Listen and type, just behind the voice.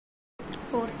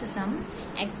Fourth sum,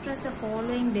 express the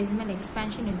following decimal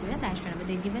expansion into the rational number.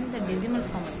 They given the decimal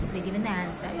form, they given the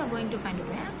answer. You are going to find out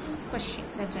the question.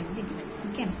 That's what they given.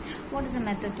 Okay. What is the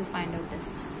method to find out this?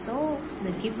 So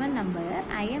the given number,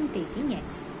 I am taking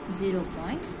x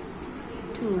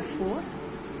 0.24.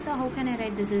 So how can I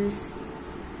write this is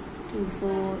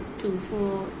 24,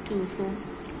 24, 24.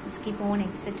 Let's keep on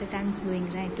etc. times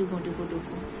going, right? 24, 24,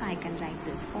 24. So I can write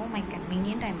this for my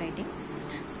convenient. I am writing.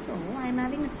 So I am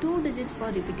having 2 digits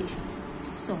for repetitions.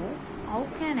 So how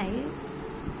can I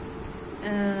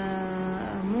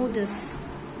move this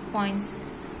points?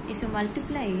 If you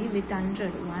multiply with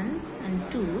 100, 1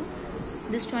 and 2,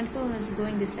 this 24 is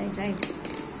going this side, right?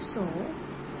 So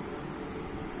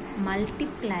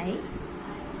multiply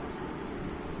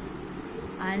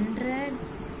 100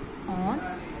 on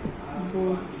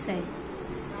both sides.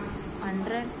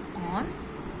 100 on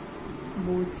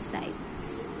both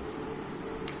sides.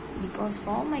 Because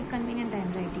for my convenience I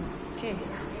am writing. Okay.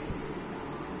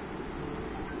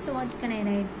 So what can I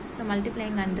write? So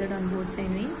multiplying 100 on both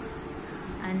sides means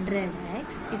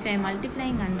 100x. If I am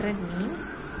multiplying 100 means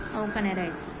how can I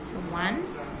write? So 1,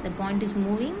 the point is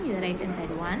moving, your right hand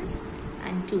side 1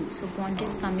 and 2. So point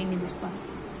is coming in this part.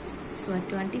 So at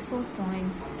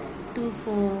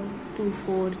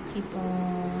 24.2424 keep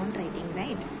on writing,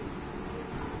 right?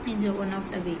 It's one of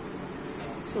the way.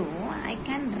 So I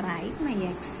can write my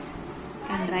x.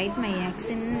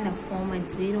 In the format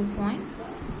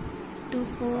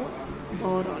 0.24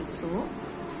 bar also.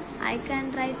 I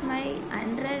can write my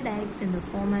 100x in the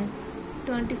format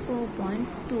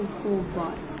 24.24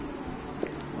 bar.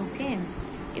 Okay.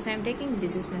 If I am taking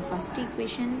this is my first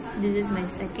equation, this is my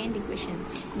second equation,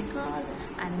 because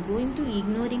I am going to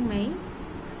ignoring my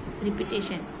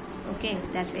repetition. Okay,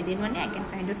 that's why then only I can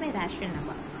find out my rational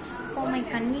number. For my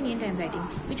convenient I am writing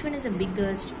which one is the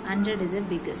biggest. 100 is the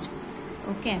biggest.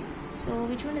 Okay, so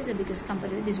which one is the biggest?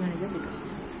 Comparatively this one is the biggest.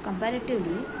 So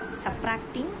comparatively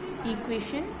subtracting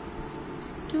equation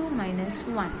 2 minus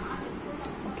 1.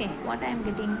 Okay, what I am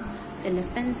getting? The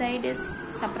left hand side is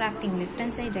subtracting left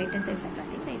hand side, right hand side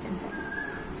subtracting right hand side.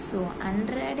 So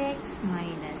 100x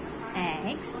minus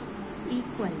x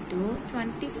equal to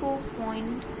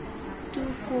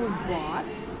 24.24 bar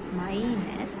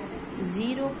minus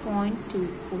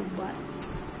 0.24 bar.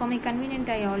 For my convenient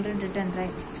I already written,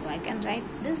 right? So I can write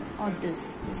this or this.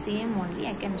 The same only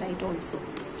I can write also.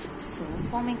 So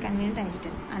for my convenient I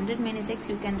written 100 minus x,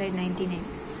 you can write 99.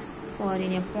 For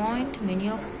in a point many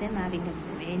of them having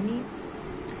many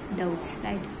doubts,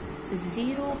 right? So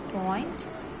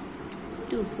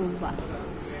 0.24 bar.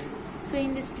 So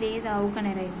in this place how can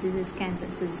I write? This is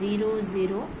cancelled. So 0,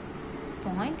 0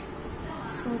 point.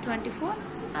 So 24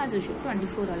 as usual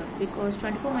 24 alone, because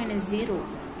 24 minus 0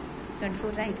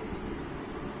 24, right?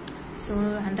 So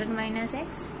 100 minus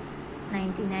x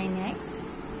 99x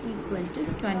equal to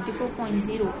 24.0.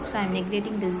 So I am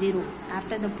negating the 0.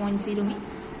 After the point 0 means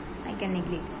I can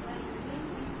negate.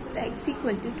 The x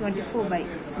equal to 24 by.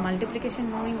 So multiplication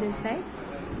moving this side.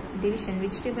 Division,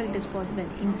 which table it is possible?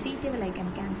 In 3 table I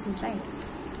can cancel, right?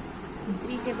 In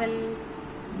 3 table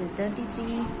the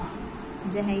 33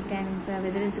 the height, and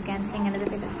whether it's cancelling another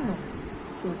table? No.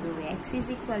 So the x is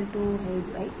equal to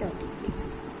height by 33.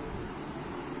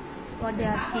 What they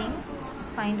are asking?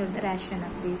 Find out the rational.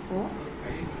 Therefore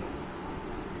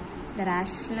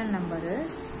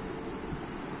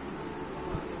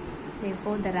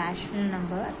the rational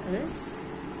number is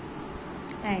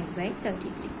height by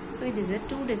 33. So it is a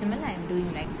 2 decimal I am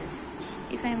doing like this.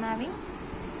 If I am having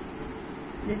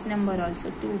this number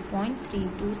also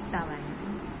 2.327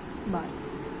 bar.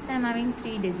 So I am having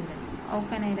 3 decimal. How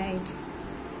can I write?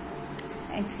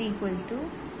 X equal to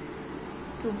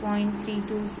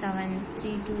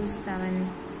 2.327.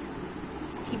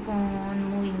 Let's keep on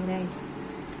moving, right?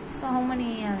 So how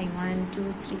many are having? 1,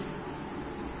 2, 3.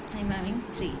 I am having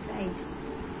 3, right?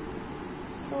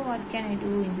 So what can I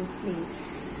do in this place?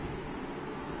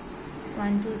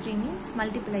 1, 2, 3 means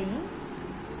multiply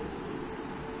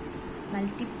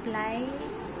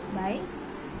by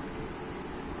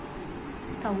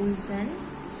 1000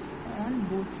 on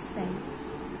both sides.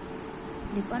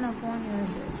 Depend upon your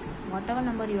this. Whatever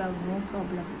number you have, no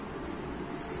problem.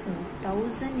 So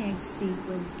 1000x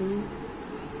equal to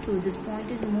 2. This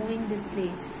point is moving this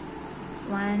place.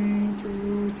 1,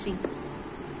 2, 3.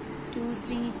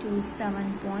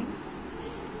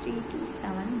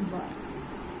 2327.327 bar.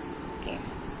 Okay,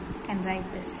 can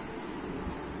write this.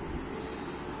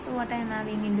 So what I am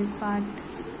having in this part?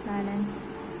 Balance.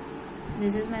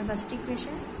 This is my first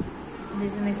equation.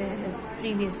 This is my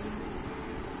previous.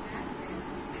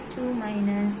 2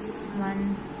 minus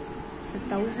 1. So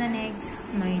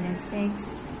 1000x minus x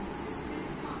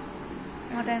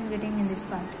what I am getting in this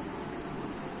part.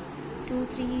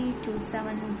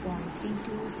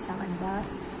 2327.327 bar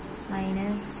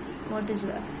minus what is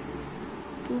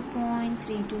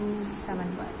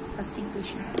 2.327 bar. First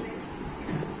equation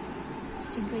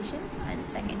and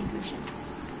second equation.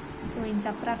 So in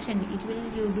subtraction it will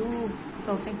you do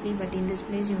perfectly, but in this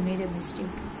place you made a mistake.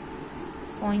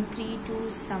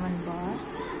 0.327 bar.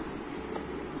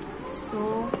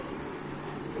 So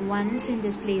once in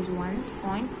this place, once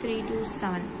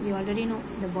 0.327, we already know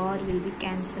the bar will be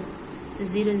cancelled. So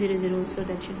 0 0 0, so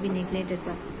that should be neglected.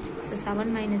 So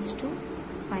 7 minus 2,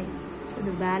 5. So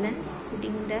the balance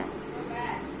putting the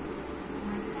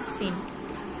same.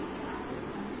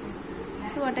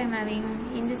 So what I am having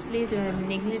in this place, we are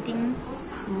neglecting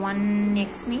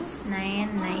 1x means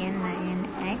 9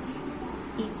 x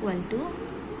equal to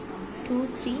 2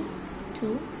 3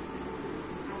 2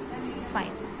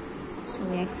 5. So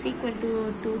x equal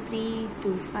to 2 3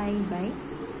 2 5 by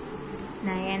 9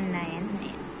 9 9.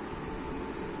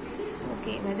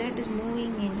 Okay, whether it is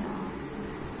moving in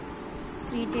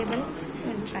 3 table,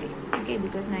 we'll try. Okay,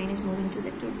 because 9 is moving to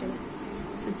the 2 table.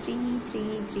 So 3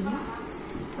 3 3,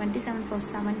 27 for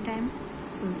 7 time.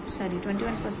 So sorry,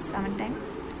 21 for 7 time.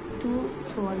 2,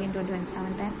 so again 21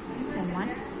 7 time. Then 1,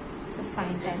 so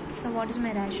 5 time. So what is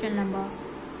my rational number?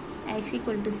 X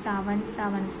equal to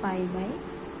 775 by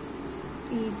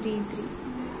 333.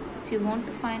 If you want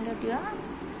to find out your,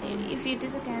 if it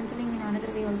is a cancelling in another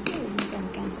way also, you can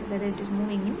cancel whether it is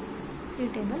moving in 3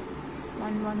 table.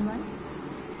 1 1 1,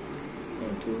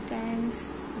 2 times,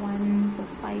 1 for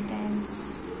 5 times.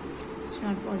 It's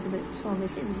not possible. So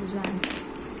obviously this is your answer.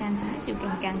 It's cancel means you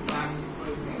can cancel.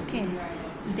 Okay.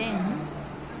 Then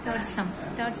third sum.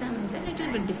 Third sum is a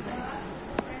little bit different.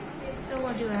 So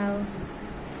what you have?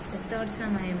 The third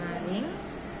sum I am having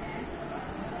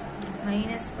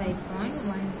minus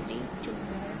 5.132.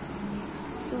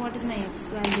 So what is my x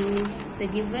value? The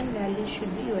given value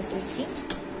should be, you are taking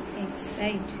x,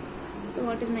 right? So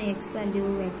what is my x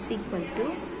value? X equal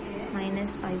to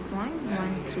minus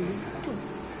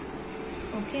 5.132.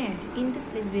 Okay, in this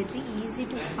place very easy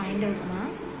to find out now.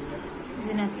 This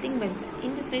is nothing but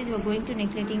in this place you are going to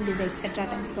neglecting this etc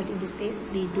times, but in this place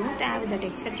we don't have that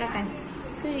etc times.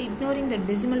 So ignoring the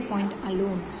decimal point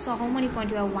alone. So how many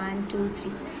points you have? 1 2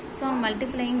 3. So I'm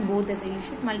multiplying both the sides. You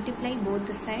should multiply both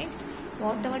the side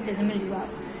whatever decimal you have.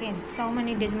 Okay, so how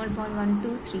many decimal point? 1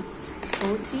 2 3.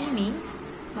 So 3 means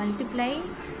multiply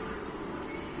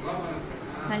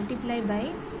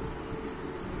by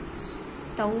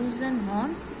 1000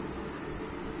 on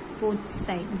both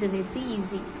sides. It's very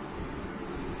easy.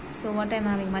 So what I'm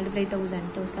having? Multiply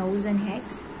 1000. So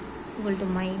 1000x equal to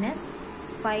minus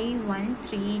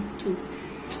 5132.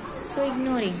 So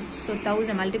ignoring. So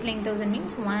 1000 multiplying 1000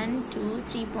 means 1 2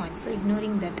 3 points. So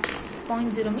ignoring that.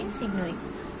 0.0 means ignoring.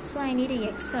 So I need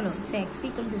a x alone. So x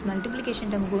equal to this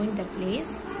multiplication term going that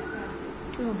place.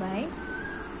 2 by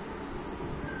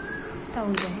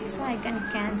 1000. So I can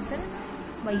cancel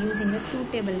by using the 2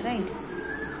 table, right?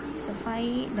 So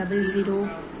 500,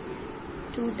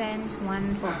 2 times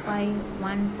 1 for 5,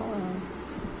 1 for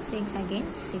 6,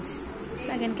 again 6.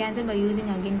 So I can cancel by using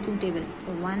again 2 table.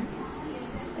 So 1,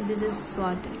 this is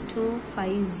what?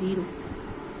 250.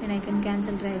 Then I can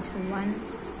cancel, right? So 1,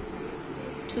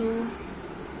 2,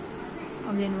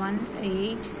 again 1,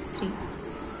 8, 3.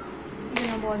 It is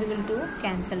not possible to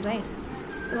cancel, right?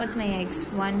 So what's my x?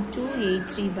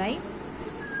 1283 by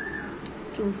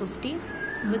 250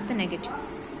 with the negative.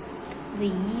 It's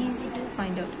easy to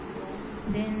find out.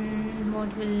 Then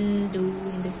what will do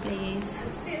in this place?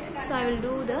 So I will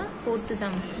do the fourth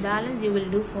sum. Balance you will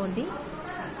do for the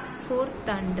fourth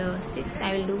and sixth.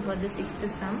 I will do for the sixth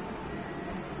sum.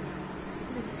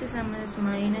 Sixth sum is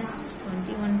minus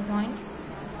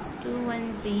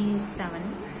 21.2137.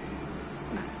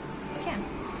 Okay.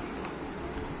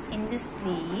 In this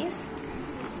place,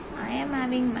 I am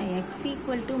having my x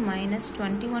equal to minus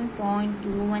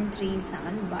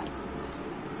 21.2137 bar.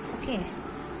 Okay.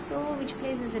 So which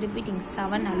place is repeating?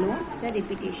 7 alone is a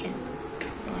repetition.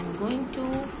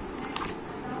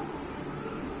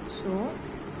 So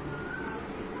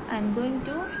I am going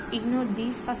to ignore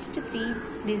these first 3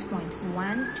 these points.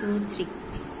 1 2 3.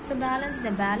 So the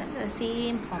balance the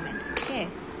same format. Okay.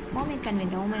 Format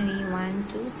convent how many? 1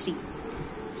 2 3.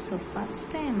 So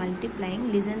first I am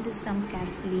multiplying. Listen this sum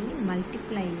carefully.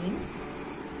 Multiplying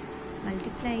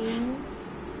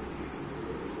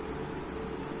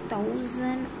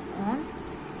 1000 on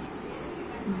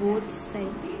both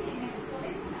sides.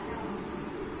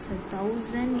 So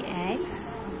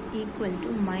 1000x equal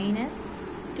to minus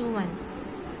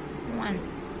 1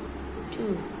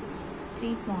 2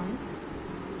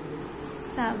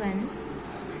 3.7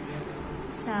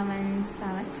 7,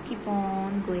 7, keep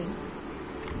on going.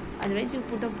 Otherwise you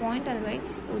put a point,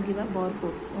 otherwise you give a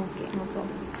barcode. Okay, no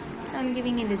problem. So I'm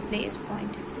giving in this place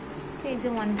point. Okay, it's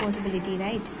a one possibility,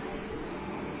 right?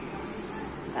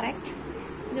 Correct?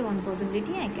 The one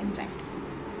possibility I can write.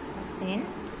 Then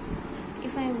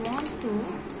if I want to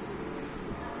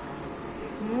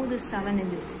move this 7 in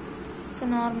this, so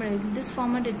normally this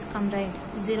format it's come, right?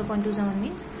 0.27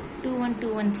 means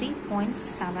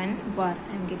 21213.7 bar.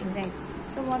 I'm getting right.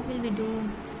 So what will we do?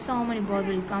 So how many bar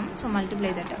will come? So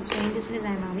multiply that out. So in this place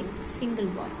I am having single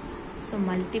bar. So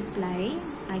multiply,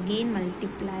 again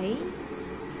multiply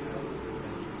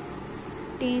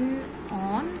 10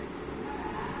 on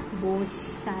both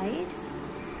sides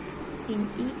in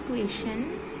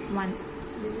equation 1.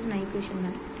 This is my equation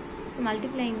 1. So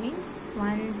multiplying means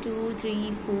 1, 2,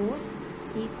 3, 4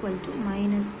 equal to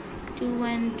minus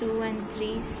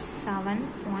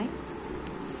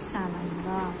 21213.7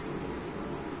 bar.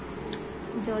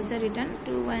 It's also written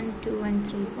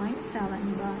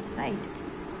 21213.7 bar, right?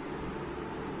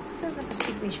 So that's the first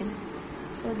equation.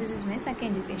 So this is my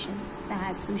second equation. So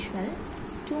as usual,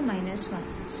 2 minus 1.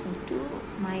 So 2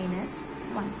 minus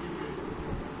 1.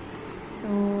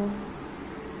 So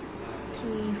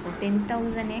 3, 4,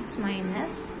 10,000x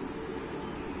minus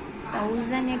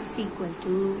 1000x equal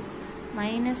to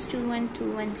minus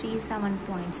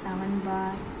 21213.7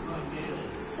 bar.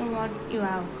 So what you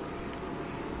have?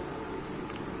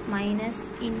 Minus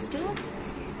into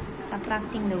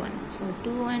subtracting the 1. So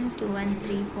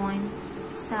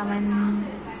 21213.7.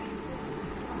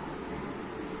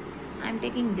 I'm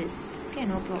taking this. Okay,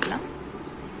 no problem.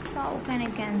 So how can I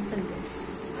cancel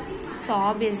this? So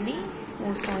obviously,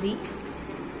 oh sorry,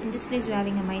 in this place we are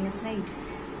having a minus, right?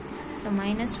 So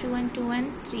minus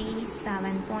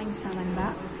 21213.7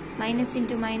 bar, minus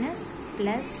into minus,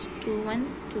 plus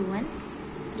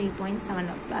 21213.7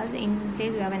 bar, plus in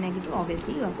place we have a negative,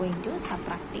 obviously you are going to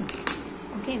subtracting.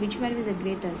 Okay, which value is the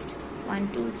greatest? 1,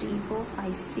 2, 3, 4,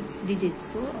 5, 6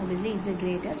 digits. So obviously it's the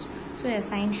greatest. So your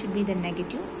sign should be the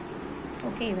negative.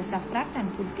 Okay, you will subtract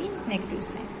and put the negative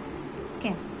sign.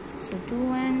 Okay, so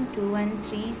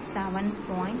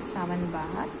 21213.7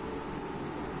 bar,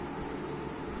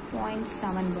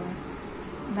 0.7 bar.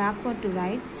 Backward to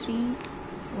right, 3,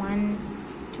 1,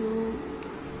 2,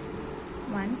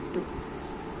 1, 2.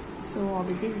 So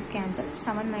obviously this cancels.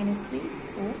 7 minus 3,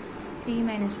 4. 3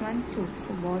 minus 1, 2.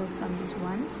 So borrow from this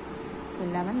 1. So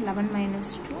 11. 11 minus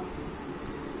 2,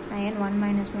 9. 1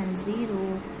 minus 1,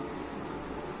 0.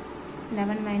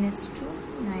 11 minus 2,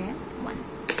 9, 1.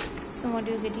 So what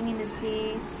are you getting in this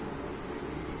place?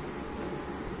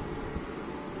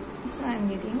 So I am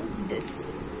getting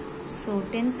this. So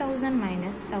 10,000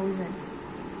 minus 1,000.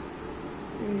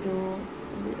 0,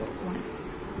 0,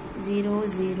 1. 0,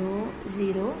 0,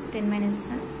 0. 10 minus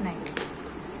 1, 9.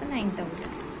 So 9,000.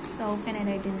 So how can I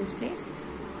write in this place?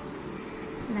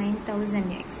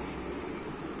 9,000x.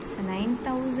 So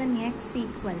 9,000x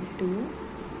equal to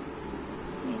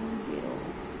 0.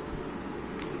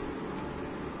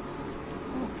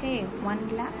 Okay,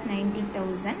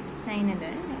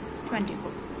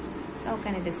 1,90,924. So how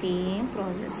can I do the same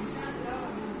process?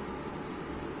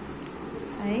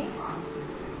 Right?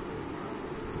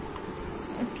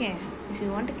 Okay, if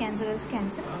you want to cancel, also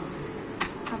cancel.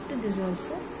 After this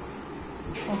also.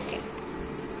 Okay,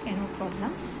 no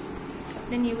problem.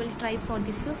 Then you will try for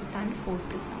the 5th and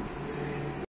 4th sum.